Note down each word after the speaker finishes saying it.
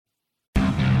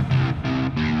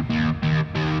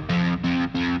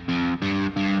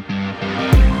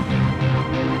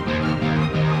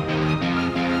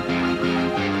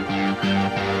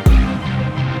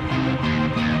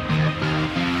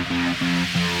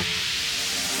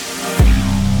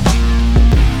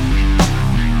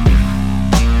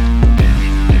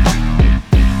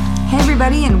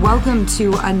and welcome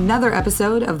to another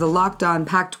episode of the Locked On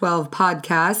Pac-12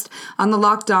 podcast on the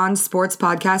Locked On Sports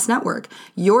Podcast Network,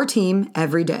 your team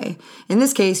every day. In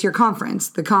this case, your conference,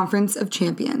 the Conference of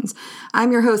Champions.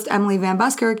 I'm your host, Emily Van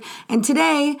Buskirk, and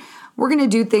today we're going to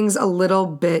do things a little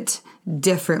bit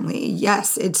differently.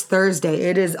 Yes, it's Thursday.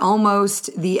 It is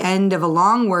almost the end of a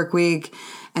long work week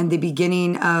and the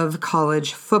beginning of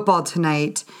college football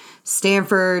tonight.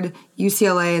 Stanford,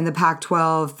 UCLA, and the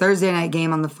Pac-12 Thursday night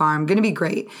game on the farm. Going to be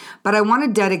great. But I want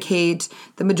to dedicate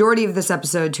the majority of this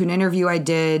episode to an interview I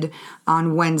did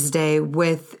on Wednesday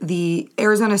with the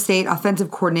Arizona State offensive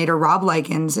coordinator, Rob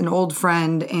Likens, an old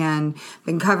friend, and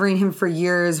been covering him for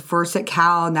years, first at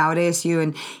Cal, now at ASU.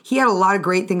 And he had a lot of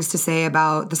great things to say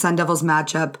about the Sun Devils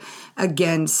matchup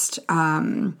against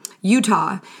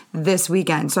Utah this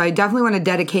weekend. So I definitely want to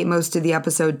dedicate most of the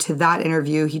episode to that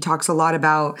interview. He talks a lot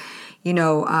about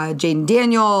Jayden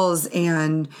Daniels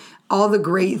and all the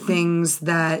great things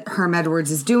that Herm Edwards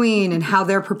is doing and how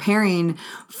they're preparing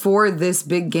for this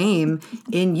big game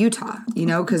in Utah,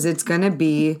 because it's going to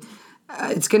be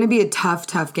a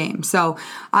tough game. So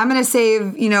I'm going to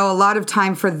save, a lot of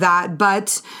time for that,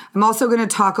 but I'm also going to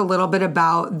talk a little bit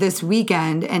about this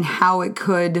weekend and how it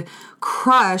could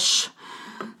crush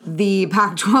the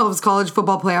Pac-12's college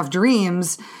football playoff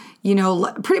dreams.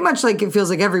 Pretty much like it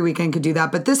feels like every weekend could do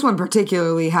that, but this one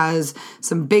particularly has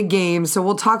some big games. So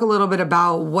we'll talk a little bit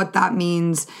about what that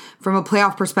means from a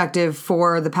playoff perspective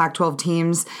for the Pac-12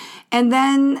 teams. And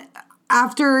then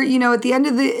after, at the end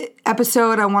of the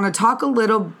episode, I want to talk a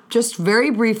little, just very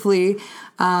briefly,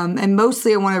 and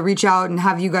mostly I want to reach out and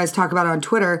have you guys talk about it on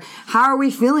Twitter. How are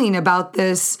we feeling about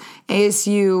this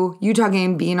ASU-Utah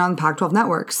game being on the Pac-12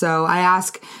 network? So I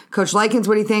ask Coach Likens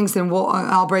what he thinks, and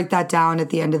I'll break that down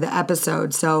at the end of the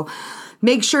episode. So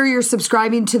make sure you're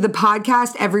subscribing to the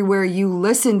podcast everywhere you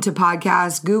listen to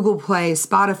podcasts, Google Play,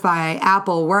 Spotify,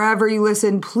 Apple, wherever you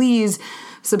listen. Please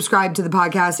subscribe to the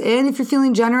podcast. And if you're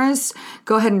feeling generous,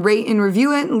 go ahead and rate and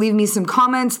review it and leave me some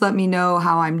comments. Let me know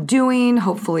how I'm doing.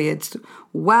 Hopefully it's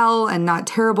well and not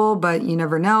terrible, but you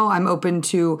never know. I'm open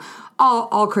to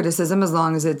all criticism as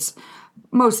long as it's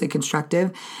mostly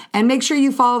constructive. And make sure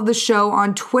you follow the show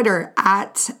on Twitter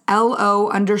at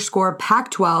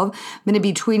 @LO_Pac12. I'm going to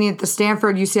be tweeting at the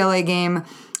Stanford UCLA game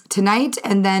tonight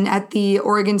and then at the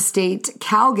Oregon State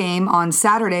Cal game on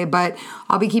Saturday, but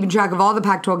I'll be keeping track of all the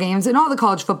Pac-12 games and all the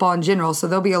college football in general, so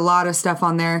there'll be a lot of stuff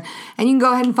on there. And you can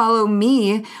go ahead and follow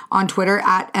me on Twitter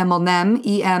at Emilnem,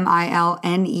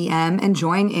 EMILNEM, and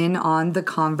join in on the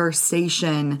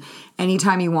conversation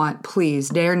anytime you want, please,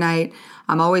 day or night.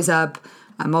 I'm always up,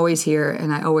 I'm always here,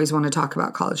 and I always want to talk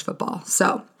about college football.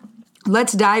 So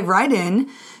let's dive right in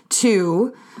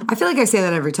to, I feel like I say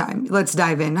that every time. Let's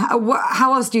dive in.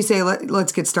 How else do you say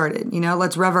let's get started?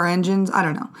 Let's rev our engines? I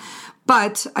don't know.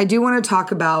 But I do want to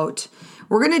talk about,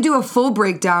 we're going to do a full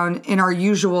breakdown in our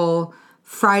usual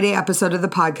Friday episode of the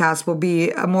podcast. Will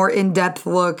be a more in-depth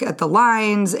look at the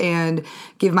lines and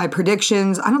give my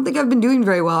predictions. I don't think I've been doing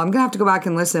very well. I'm going to have to go back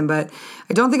and listen, but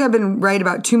I don't think I've been right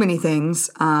about too many things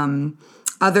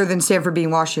other than Stanford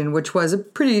beating Washington, which was a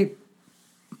pretty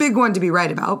big one to be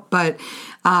right about. But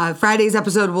Friday's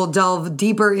episode will delve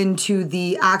deeper into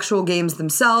the actual games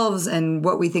themselves and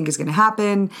what we think is going to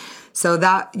happen. So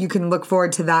that you can look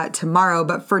forward to that tomorrow.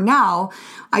 But for now,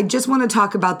 I just want to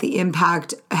talk about the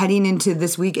impact heading into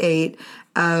this week 8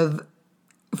 of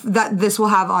that this will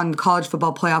have on college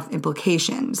football playoff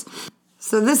implications.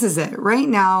 So this is it. Right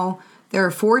now, there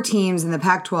are 4 teams in the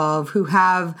Pac-12 who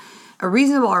have a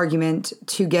reasonable argument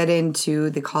to get into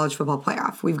the college football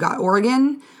playoff. We've got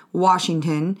Oregon,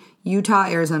 Washington, Utah,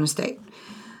 Arizona State.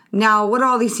 Now, what do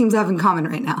all these teams have in common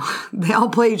right now? They all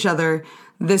play each other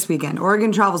this weekend.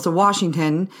 Oregon travels to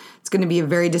Washington. It's going to be a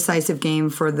very decisive game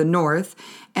for the North.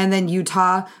 And then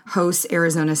Utah hosts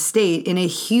Arizona State in a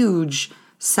huge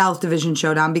South Division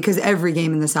showdown, because every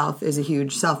game in the South is a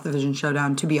huge South Division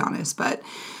showdown, to be honest. But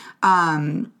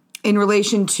in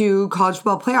relation to college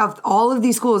football playoff, all of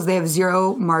these schools, they have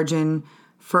zero margin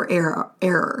for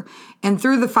error. And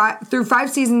through 5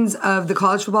 seasons of the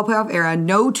college football playoff era,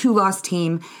 no 2-loss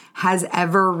team has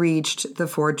ever reached the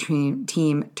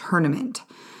 4-team tournament.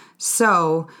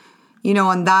 So,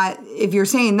 on that, if you're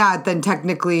saying that, then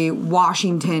technically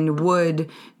Washington would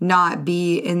not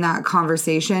be in that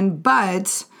conversation.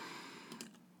 But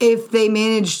if they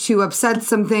manage to upset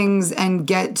some things and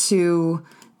get to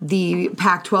the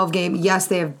Pac-12 game, yes,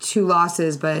 they have 2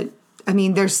 losses, but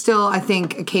there's still, I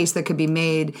think, a case that could be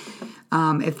made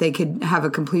if they could have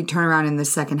a complete turnaround in the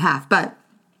second half. But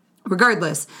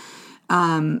regardless,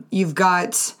 you've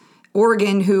got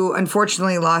Oregon, who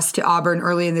unfortunately lost to Auburn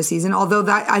early in the season, although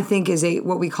that I think is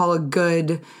what we call a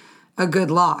good a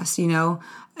good loss, you know.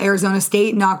 Arizona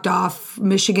State knocked off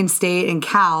Michigan State and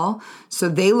Cal, so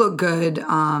they look good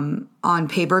on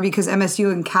paper because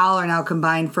MSU and Cal are now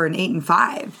combined for an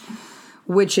 8-5,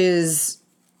 which is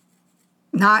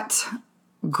not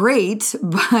great,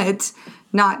 but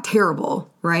not terrible,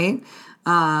 right?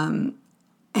 And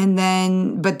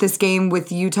then, but this game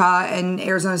with Utah and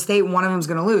Arizona State, one of them is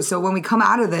going to lose. So when we come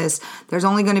out of this, there's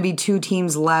only going to be 2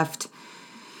 teams left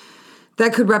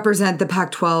that could represent the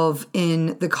Pac-12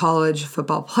 in the college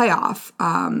football playoff.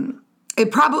 It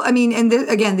probably, I mean, and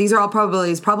again, these are all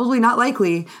probabilities, probably not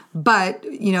likely, but,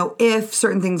 you know, if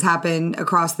certain things happen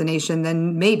across the nation,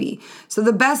 then maybe. So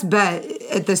the best bet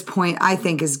at this point, I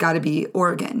think, has got to be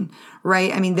Oregon,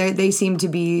 right? I mean, they seem to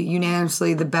be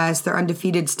unanimously the best. They're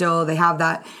undefeated still. They have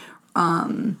that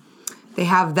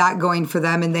going for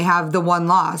them, and they have the one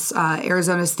loss.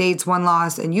 Arizona State's one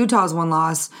loss and Utah's one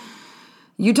loss.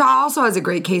 Utah also has a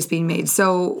great case being made.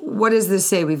 So what does this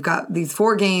say? We've got these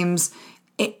 4 games.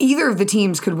 Either of the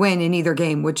teams could win in either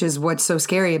game, which is what's so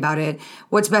scary about it.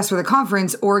 What's best for the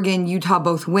conference? Oregon, Utah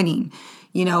both winning.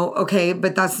 You know, okay,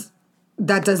 but it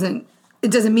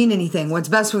doesn't mean anything. What's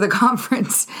best for the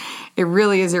conference? It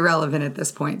really is irrelevant at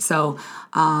this point. So,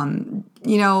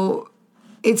 you know,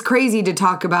 it's crazy to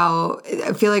talk about.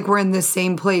 I feel like we're in the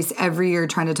same place every year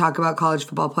trying to talk about college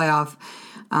football playoff.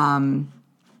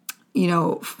 You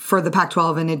know, for the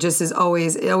Pac-12, and it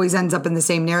always ends up in the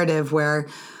same narrative where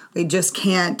they just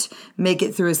can't make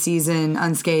it through a season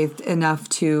unscathed enough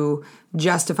to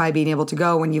justify being able to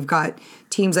go when you've got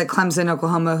teams like Clemson,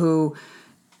 Oklahoma, who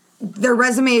their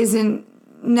resume isn't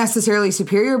necessarily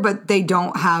superior, but they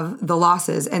don't have the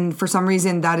losses. And for some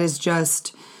reason, that is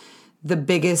just the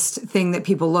biggest thing that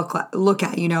people look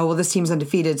at, you know, well, this team's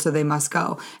undefeated, so they must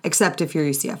go, except if you're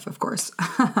UCF, of course.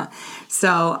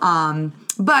 So,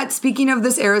 but speaking of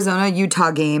this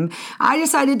Arizona-Utah game, I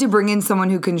decided to bring in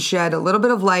someone who can shed a little bit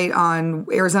of light on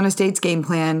Arizona State's game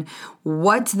plan,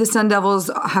 what the Sun Devils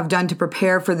have done to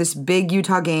prepare for this big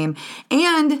Utah game,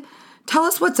 and tell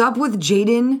us what's up with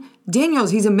Jayden Daniels.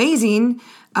 He's amazing.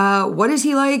 What is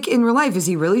he like in real life? Is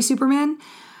he really Superman?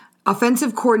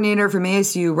 Offensive coordinator from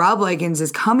ASU, Rob Likens,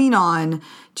 is coming on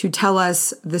to tell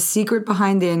us the secret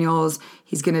behind Daniels.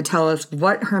 He's going to tell us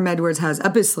what Herm Edwards has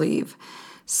up his sleeve.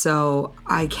 So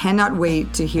I cannot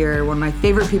wait to hear one of my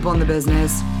favorite people in the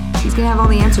business. He's going to have all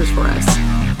the answers for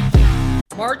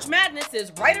us. March Madness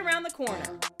is right around the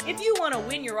corner. If you want to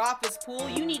win your office pool,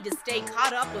 you need to stay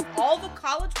caught up with all the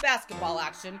college basketball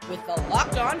action with the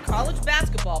Locked On College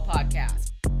Basketball Podcast.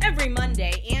 Every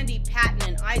Monday, Andy Patton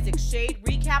and Isaac Shade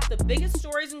recap the biggest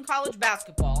stories in college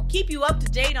basketball, keep you up to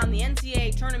date on the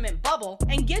NCAA tournament bubble,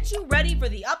 and get you ready for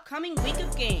the upcoming week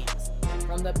of games.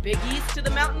 From the Big East to the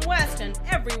Mountain West and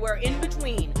everywhere in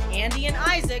between, Andy and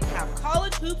Isaac have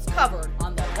college hoops covered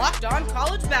on the Locked On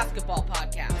College Basketball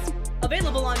Podcast.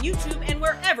 Available on YouTube and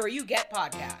wherever you get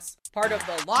podcasts. Part of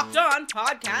the Locked On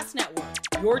Podcast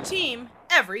Network. Your team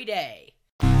every day.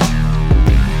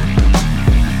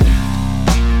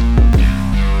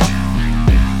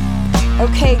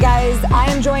 Okay, guys,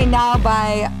 I am joined now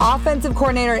by offensive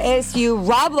coordinator at ASU,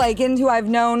 Rob Likens, who I've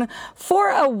known for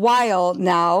a while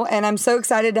now, and I'm so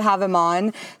excited to have him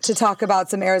on to talk about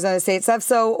some Arizona State stuff.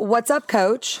 So what's up,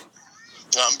 Coach?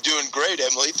 I'm doing great,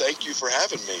 Emily. Thank you for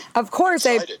having me. Of course.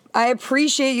 I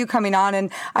appreciate you coming on,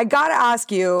 and I got to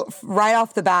ask you right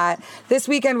off the bat, this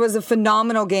weekend was a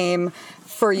phenomenal game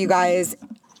for you guys.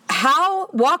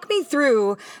 Walk me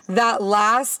through that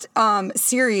last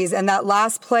series and that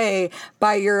last play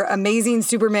by your amazing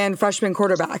Superman freshman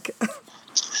quarterback.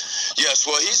 Yes,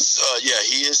 well,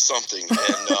 he is something,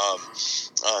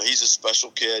 and he's a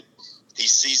special kid. He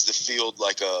sees the field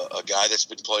like a guy that's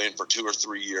been playing for 2 or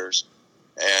 3 years,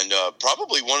 and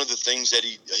probably one of the things that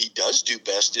he does do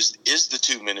best is the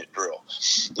 2-minute drill.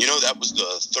 You know, that was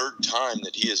the 3rd time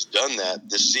that he has done that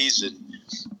this season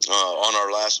on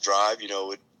our last drive. You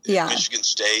know, yeah. Michigan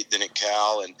State, then at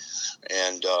Cal, and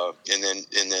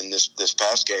then this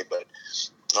past game. But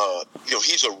you know,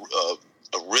 he's a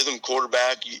rhythm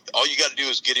quarterback. All you got to do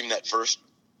is get him that first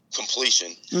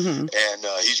completion, and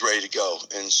he's ready to go.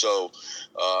 And so,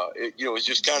 you know, it's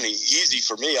just kind of easy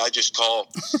for me. I just call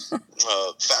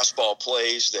fastball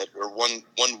plays that are one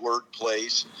word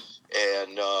plays,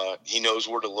 and he knows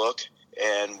where to look.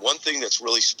 And one thing that's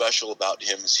really special about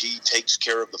him is he takes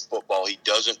care of the football. He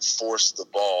doesn't force the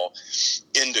ball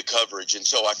into coverage. And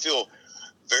so I feel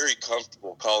very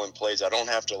comfortable calling plays. I don't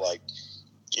have to,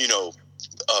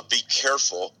 be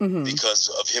careful because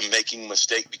of him making a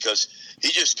mistake, because he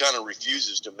just kind of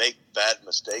refuses to make bad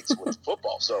mistakes with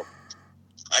football. So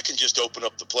I can just open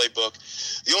up the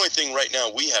playbook. The only thing right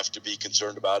now we have to be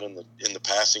concerned about in the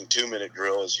passing 2-minute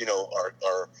drill is,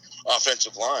 our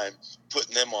offensive line,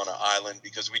 putting them on an island,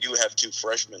 because we do have 2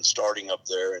 freshmen starting up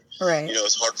there, and right.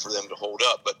 It's hard for them to hold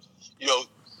up. But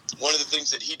one of the things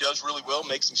that he does really well,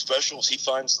 makes him special, is he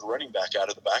finds the running back out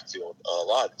of the backfield a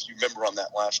lot. If you remember on that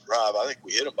last drive, I think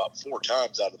we hit him about 4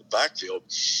 times out of the backfield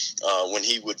when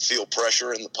he would feel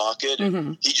pressure in the pocket,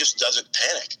 and he just doesn't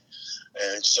panic.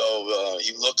 And so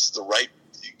he looks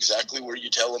exactly where you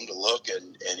tell him to look,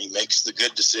 and he makes the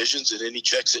good decisions, and then he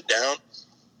checks it down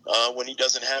when he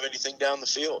doesn't have anything down the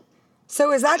field.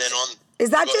 So is that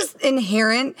just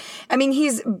inherent? I mean,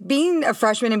 he's being a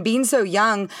freshman and being so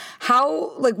young.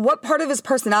 What part of his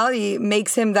personality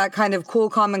makes him that kind of cool,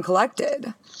 calm, and collected?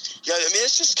 Yeah, I mean,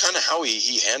 it's just kind of how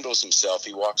he handles himself.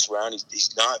 He walks around.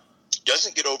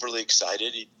 Doesn't get overly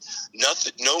excited.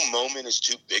 No moment is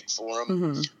too big for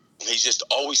him. He's just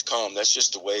always calm. That's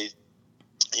just the way,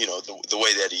 the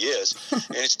way that he is.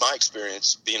 And it's my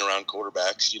experience being around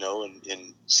quarterbacks,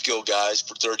 and skilled guys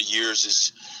for 30 years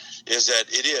is that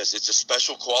it's a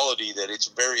special quality that it's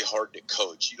very hard to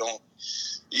coach.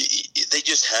 They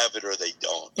just have it or they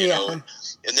don't, you know. And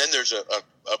then there's a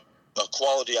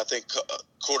quality I think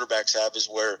quarterbacks have is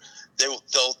where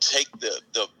they'll take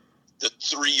the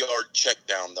 3-yard check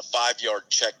down, the 5-yard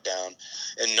check down,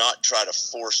 and not try to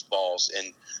force balls.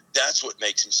 And that's what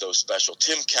makes him so special.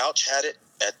 Tim Couch had it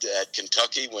at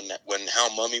Kentucky when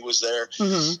Hal Mummy was there.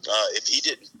 If he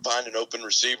didn't find an open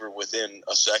receiver within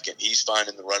a second, he's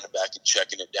finding the running back and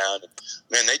checking it down. And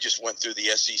man, they just went through the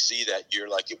SEC that year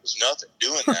like it was nothing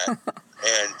doing that.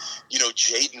 And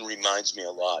Jaden reminds me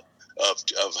a lot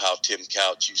of how Tim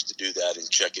Couch used to do that and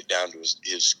check it down to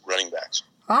his running backs.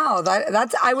 Wow,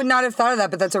 that's I would not have thought of that,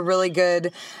 but that's a really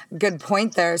good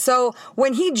point there. So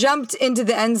when he jumped into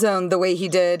the end zone the way he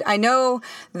did, I know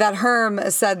that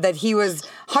Herm said that he was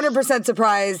 100%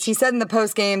 surprised. He said in the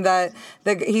post game that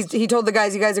he told the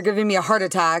guys, "You guys are giving me a heart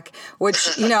attack," which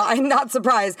I'm not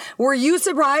surprised. Were you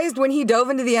surprised when he dove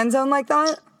into the end zone like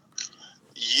that?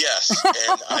 Yes,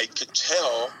 and I could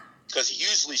tell because he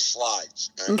usually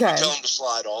slides. Okay, I tell him to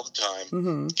slide all the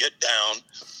time. Get down.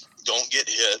 Don't get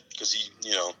hit because he,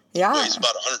 weighs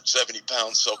about 170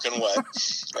 pounds soaking wet.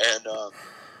 And,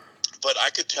 but I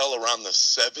could tell around the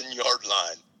 7-yard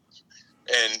line,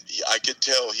 and I could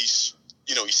tell he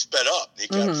sped up. He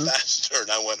got faster,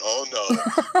 and I went, oh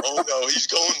no, he's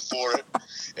going for it.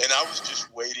 And I was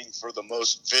just waiting for the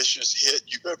most vicious hit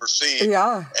you've ever seen.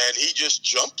 Yeah. And he just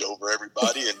jumped over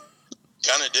everybody and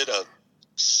kind of did a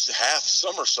half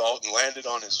somersault and landed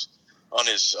on his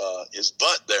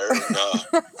butt there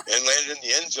and landed in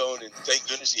the end zone, and thank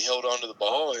goodness he held onto the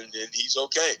ball and he's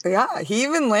okay. Yeah, he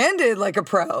even landed like a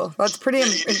pro. That's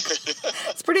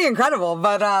it's pretty incredible.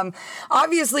 But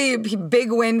obviously,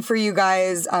 big win for you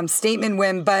guys, statement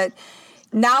win. But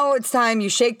now it's time you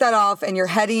shake that off and you're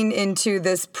heading into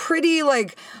this pretty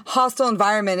hostile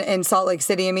environment in Salt Lake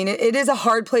City. I mean, it is a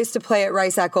hard place to play at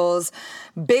Rice-Eccles.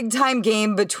 Big time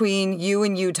game between you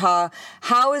and Utah.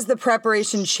 How has the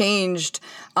preparation changed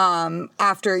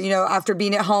after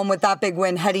being at home with that big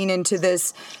win, heading into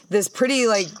this pretty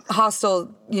hostile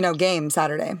game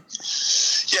Saturday?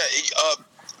 Yeah,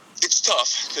 it's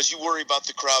tough because you worry about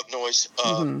the crowd noise.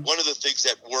 One of the things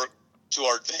that worked to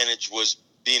our advantage was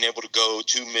being able to go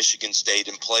to Michigan State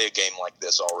and play a game like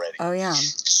this already. Oh, yeah.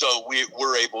 So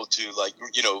we're able to,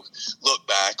 look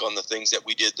back on the things that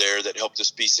we did there that helped us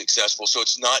be successful. So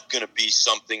it's not going to be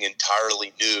something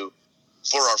entirely new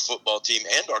for our football team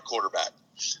and our quarterback.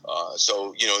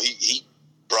 So, he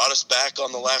brought us back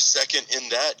on the last second in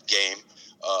that game.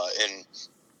 And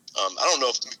I don't know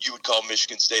if you would call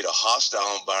Michigan State a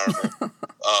hostile environment.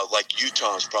 Like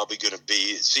Utah is probably going to be.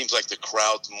 It seems like the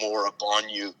crowd's more up on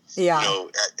you,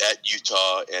 at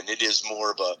Utah, and it is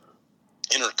more of a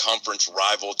interconference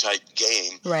rival type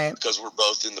game, right? Because we're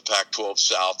both in the Pac-12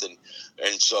 South,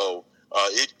 and so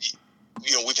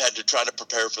we've had to try to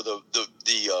prepare for the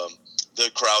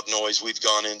crowd noise. We've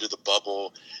gone into the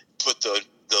bubble, put the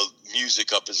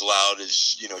music up as loud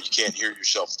as you can't hear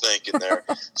yourself think in there.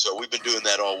 So we've been doing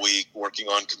that all week, working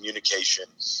on communication.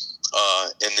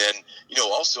 And then,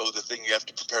 also the thing you have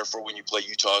to prepare for when you play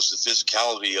Utah is the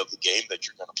physicality of the game that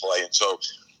you're going to play. And so,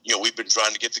 we've been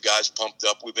trying to get the guys pumped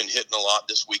up. We've been hitting a lot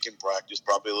this week in practice,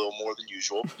 probably a little more than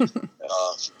usual,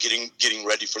 getting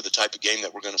ready for the type of game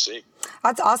that we're going to see.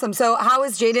 That's awesome. So how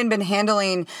has Jaden been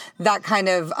handling that kind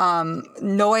of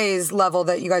noise level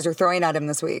that you guys are throwing at him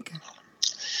this week?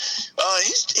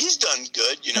 He's done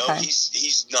good. Okay.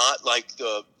 He's not like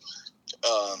the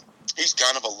he's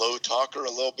kind of a low talker a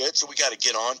little bit, so we got to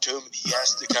get on to him. He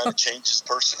has to kind of change his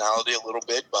personality a little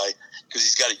bit because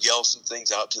he's got to yell some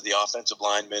things out to the offensive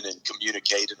linemen and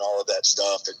communicate and all of that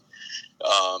stuff. And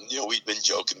we've been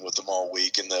joking with him all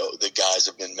week, and the guys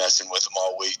have been messing with him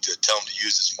all week to tell him to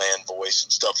use his man voice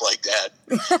and stuff like that.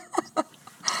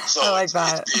 So I like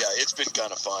that. It's been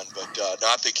kind of fun, but no,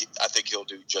 I think he'll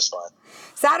do just fine.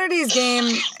 Saturday's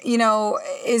game,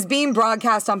 is being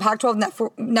broadcast on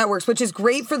Pac-12 networks, which is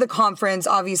great for the conference,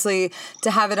 obviously,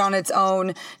 to have it on its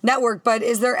own network. But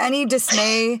is there any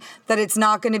dismay that it's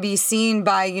not going to be seen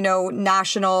by,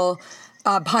 national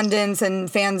pundits and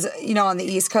fans, on the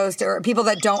East Coast or people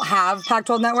that don't have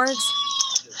Pac-12 networks?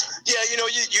 Yeah,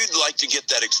 you'd like to get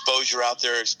that exposure out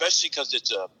there, especially because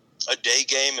it's a day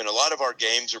game, and a lot of our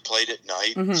games are played at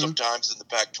night, sometimes in the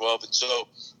Pac-12, and so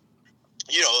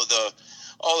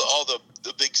all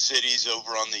the big cities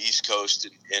over on the East Coast,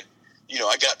 and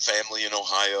I got family in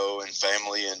Ohio and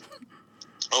family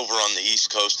over on the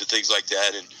East Coast and things like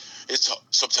that, and it's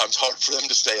sometimes hard for them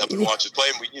to stay up and watch us play.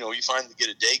 And you finally get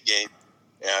a day game,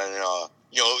 and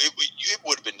it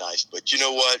would have been nice, but you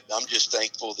know what? I'm just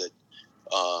thankful that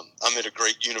I'm at a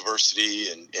great university,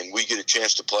 and we get a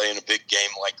chance to play in a big game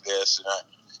like this, and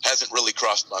it hasn't really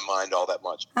crossed my mind all that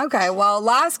much. Okay, well,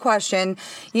 last question.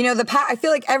 I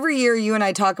feel like every year you and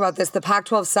I talk about this, the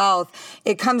Pac-12 South,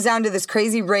 it comes down to this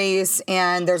crazy race,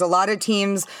 and there's a lot of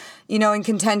teams, in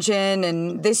contention,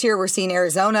 and this year we're seeing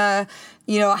Arizona,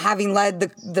 having led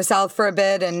the South for a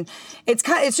bit, and it's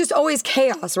just always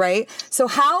chaos, right? So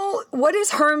what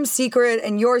is Herm's secret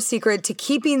and your secret to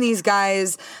keeping these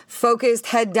guys focused,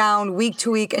 head down, week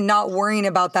to week, and not worrying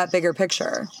about that bigger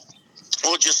picture?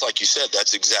 Well, just like you said,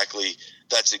 that's exactly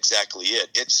it.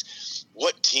 It's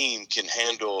what team can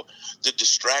handle the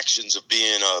distractions of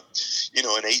being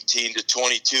an 18 to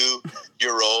 22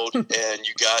 year old, and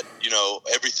you got,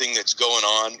 everything that's going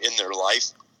on in their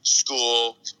life,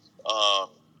 school,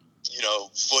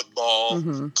 football,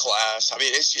 class. I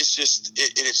mean, it's just,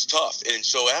 it's tough. And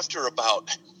so after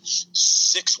about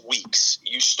 6 weeks,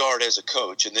 you start as a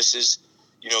coach, and this is,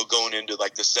 going into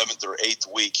like the 7th or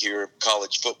 8th week here in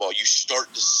college football, you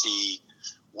start to see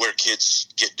where kids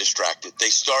get distracted.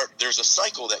 There's a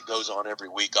cycle that goes on every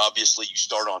week. Obviously, you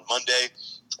start on Monday,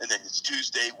 and then it's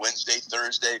Tuesday, Wednesday,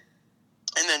 Thursday,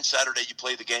 and then Saturday you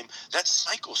play the game. That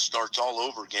cycle starts all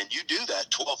over again. You do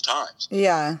that 12 times.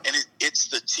 Yeah. And it's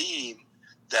the team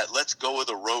that lets go of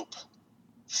the rope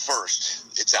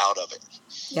first. It's out of it.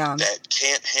 Yeah. That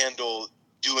can't handle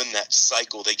doing that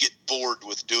cycle. They get bored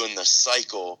with doing the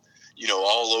cycle,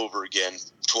 all over again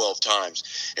 12 times.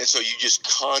 And so you just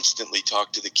constantly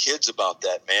talk to the kids about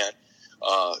that, man.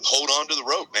 Hold on to the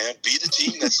rope, man. Be the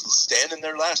team that's standing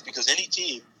there last, because any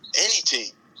team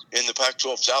in the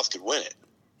Pac-12 South could win it.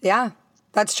 Yeah,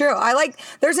 that's true.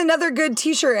 There's another good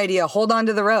t-shirt idea. Hold on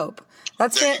to the rope.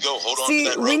 There you go. Hold on to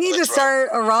that rope. We need to start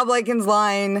a Rob Likens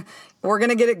line. We're going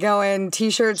to get it going.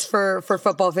 T-shirts for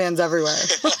football fans everywhere.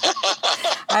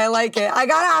 I like it. I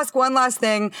got to ask one last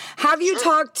thing. Have you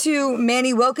talked to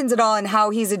Manny Wilkins at all and how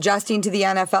he's adjusting to the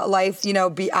NFL life,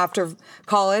 after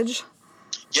college?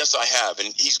 Yes, I have.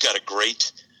 And he's got a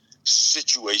great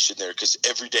situation there, because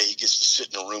every day he gets to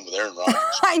sit in a room with Aaron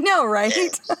Rodgers. I know, right?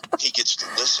 And he gets to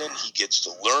listen. He gets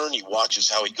to learn. He watches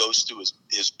how he goes through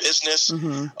his business.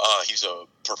 He's a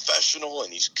professional,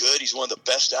 and he's good. He's one of the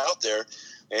best out there.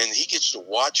 And he gets to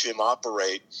watch him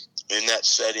operate in that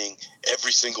setting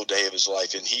every single day of his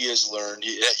life. And he has learned.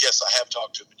 Yes, I have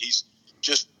talked to him. And he's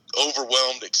just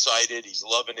overwhelmed, excited. He's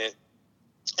loving it.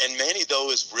 And Manny,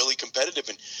 though, is really competitive.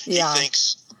 And he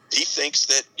thinks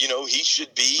that, he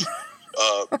should be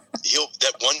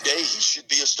that one day he should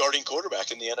be a starting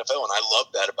quarterback in the NFL. And I love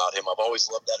that about him. I've always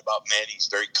loved that about Manny. He's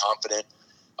very confident,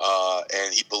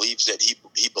 and he believes that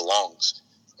he belongs.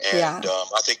 And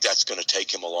I think that's going to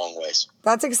take him a long ways.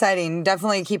 That's exciting.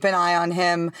 Definitely keep an eye on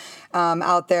him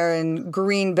out there in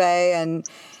Green Bay.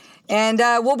 And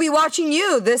we'll be watching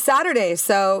you this Saturday.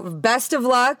 So best of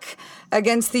luck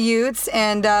against the Utes.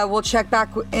 And we'll check back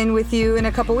in with you in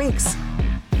a couple weeks.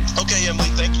 Okay, Emily.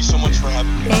 Thank you so much for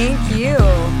having me. Thank you.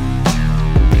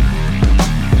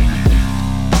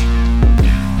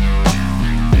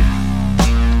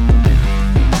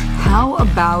 How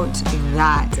about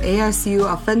that?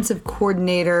 ASU offensive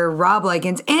coordinator Rob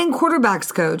Likens and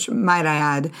quarterbacks coach, might I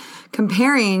add,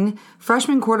 comparing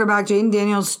freshman quarterback Jayden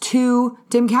Daniels to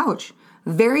Tim Couch.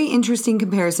 Very interesting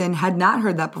comparison. Had not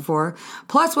heard that before.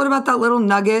 Plus, what about that little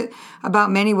nugget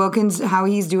about Manny Wilkins, how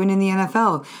he's doing in the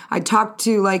NFL? I talked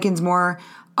to Likens more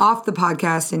off the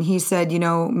podcast, and he said,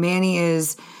 Manny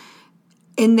is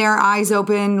in there, eyes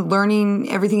open,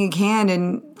 learning everything he can,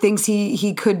 and thinks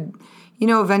he could,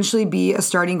 eventually be a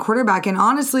starting quarterback. And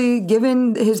honestly,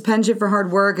 given his penchant for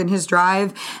hard work and his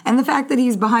drive and the fact that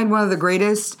he's behind one of the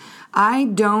greatest, I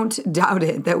don't doubt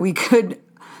it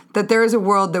that there is a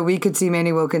world that we could see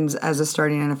Manny Wilkins as a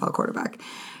starting NFL quarterback.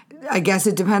 I guess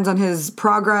it depends on his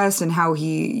progress and how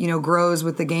he, grows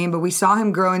with the game, but we saw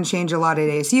him grow and change a lot at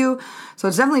ASU. So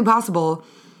it's definitely possible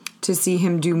to see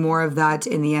him do more of that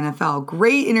in the NFL.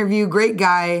 Great interview, great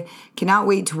guy. Cannot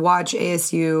wait to watch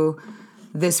ASU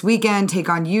this weekend take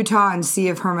on Utah and see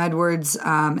if Herm Edwards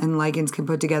and Likens can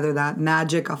put together that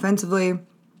magic offensively.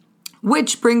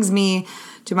 Which brings me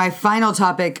to my final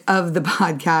topic of the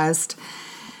podcast.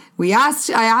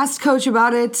 I asked Coach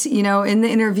about it, in the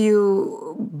interview,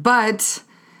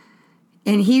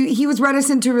 and he was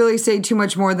reticent to really say too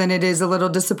much more than it is a little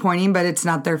disappointing, but it's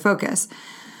not their focus.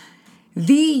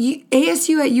 The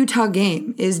ASU at Utah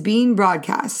game is being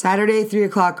broadcast Saturday, 3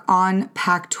 o'clock on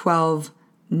Pac-12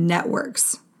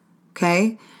 networks.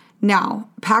 Okay? Now,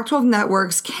 Pac-12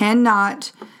 networks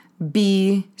cannot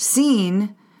be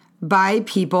seen by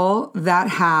people that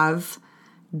have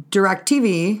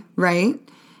DirecTV, right?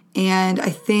 And I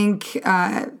think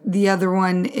the other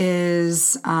one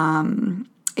is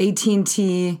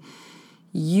AT&T,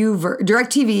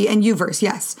 DirecTV and Uverse,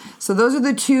 yes. So those are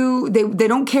the two. They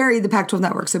don't carry the Pac-12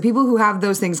 network. So people who have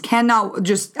those things cannot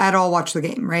just at all watch the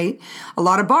game, right? A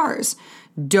lot of bars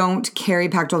don't carry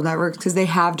Pac-12 networks because they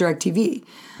have DirecTV.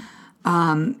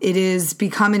 It has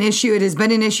become an issue. It has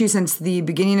been an issue since the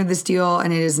beginning of this deal,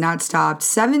 and it has not stopped.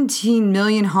 17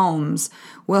 million homes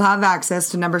will have access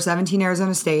to number 17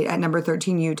 Arizona State at number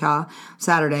 13 Utah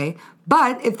Saturday.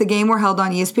 But if the game were held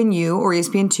on ESPNU or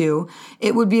ESPN2,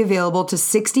 it would be available to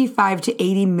 65 to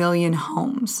 80 million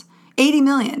homes. 80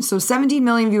 million. So 17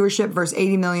 million viewership versus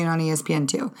 80 million on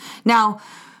ESPN2. Now,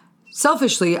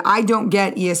 selfishly, I don't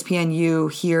get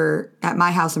ESPNU here at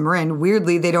my house in Marin.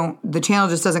 Weirdly, the channel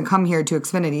just doesn't come here to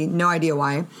Xfinity. No idea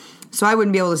why. So I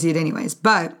wouldn't be able to see it anyways.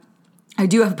 But I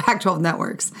do have Pac-12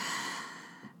 networks.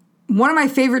 One of my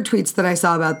favorite tweets that I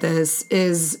saw about this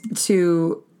is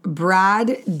to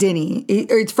Brad Denny.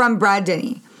 It's from Brad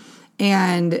Denny.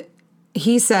 And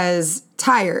he says,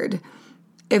 tired.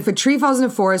 If a tree falls in a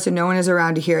forest and no one is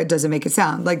around to hear it, doesn't make a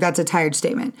sound. Like, that's a tired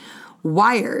statement.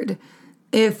 Wired.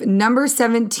 If number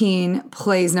 17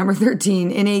 plays number 13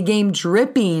 in a game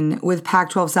dripping with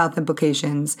Pac-12 South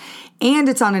implications and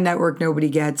it's on a network nobody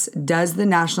gets, does the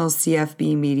national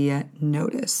CFB media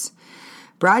notice?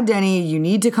 Brad Denny, you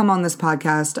need to come on this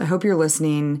podcast. I hope you're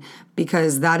listening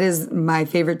because that is my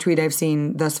favorite tweet I've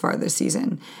seen thus far this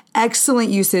season.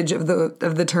 Excellent usage of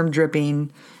the term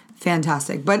dripping.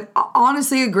 Fantastic. But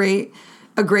honestly, a great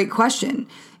question.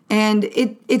 And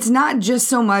it's not just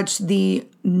so much the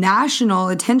national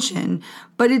attention,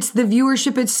 but it's the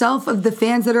viewership itself of the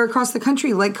fans that are across the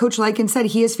country. Like Coach Likens said,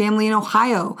 he has family in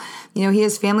Ohio. He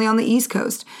has family on the East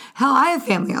Coast. Hell, I have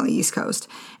family on the East Coast.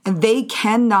 And they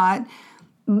cannot...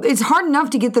 It's hard enough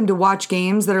to get them to watch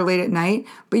games that are late at night,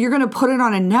 but you're going to put it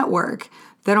on a network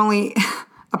that only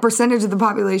a percentage of the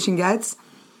population gets.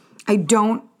 I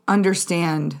don't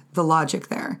understand the logic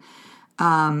there.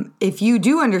 If you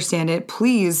do understand it,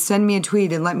 please send me a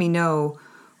tweet and let me know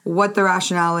what the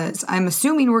rationale is. I'm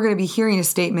assuming we're going to be hearing a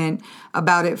statement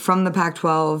about it from the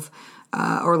Pac-12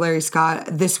 or Larry Scott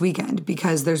this weekend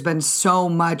because there's been so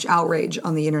much outrage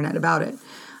on the internet about it.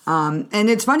 And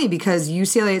it's funny because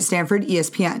UCLA at Stanford,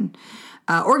 ESPN.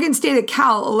 Oregon State at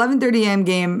Cal, 11:30 a.m.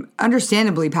 game,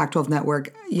 understandably Pac-12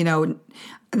 network.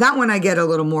 That one I get a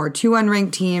little more. Two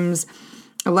unranked teams,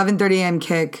 11:30 a.m.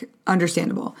 kick,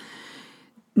 understandable.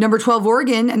 Number 12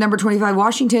 Oregon and number 25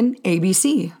 Washington,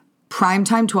 ABC.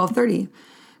 Primetime 12:30.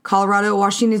 Colorado,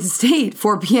 Washington State,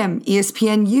 4 p.m.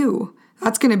 ESPNU.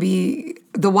 That's going to be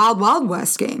the Wild Wild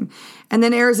West game. And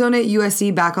then Arizona at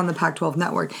USC back on the Pac-12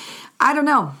 network. I don't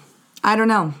know.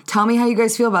 Tell me how you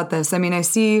guys feel about this. I mean, I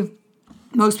see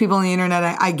most people on the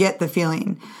internet, I get the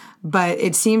feeling. But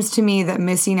it seems to me that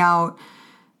missing out,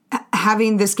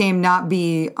 having this game not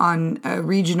be on a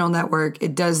regional network,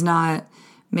 it does not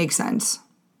make sense.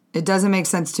 It doesn't make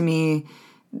sense to me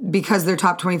because they're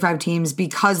top 25 teams,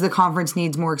 because the conference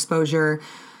needs more exposure.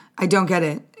 I don't get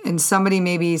it. And somebody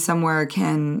maybe somewhere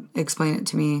can explain it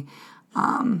to me.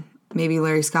 Maybe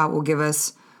Larry Scott will give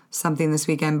us something this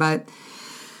weekend. But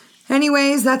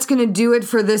anyways, that's going to do it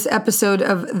for this episode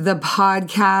of the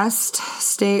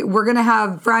podcast. We're going to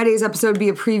have Friday's episode be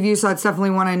a preview, so that's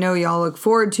definitely one I know y'all look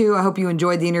forward to. I hope you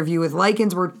enjoyed the interview with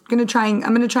Likens. I'm going to try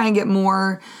and get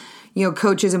more,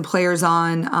 coaches and players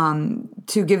on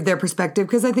to give their perspective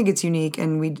because I think it's unique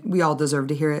and we all deserve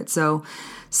to hear it. So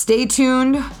stay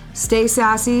tuned, stay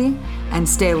sassy, and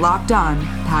stay locked on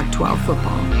Pac-12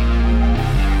 football.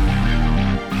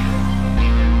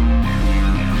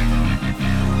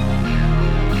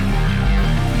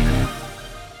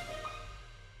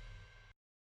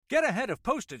 Get ahead of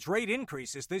postage rate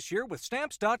increases this year with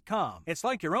Stamps.com. It's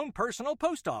like your own personal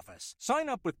post office. Sign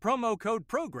up with promo code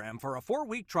PROGRAM for a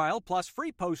 4-week trial plus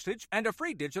free postage and a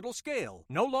free digital scale.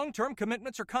 No long-term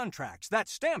commitments or contracts.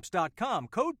 That's Stamps.com,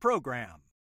 code PROGRAM.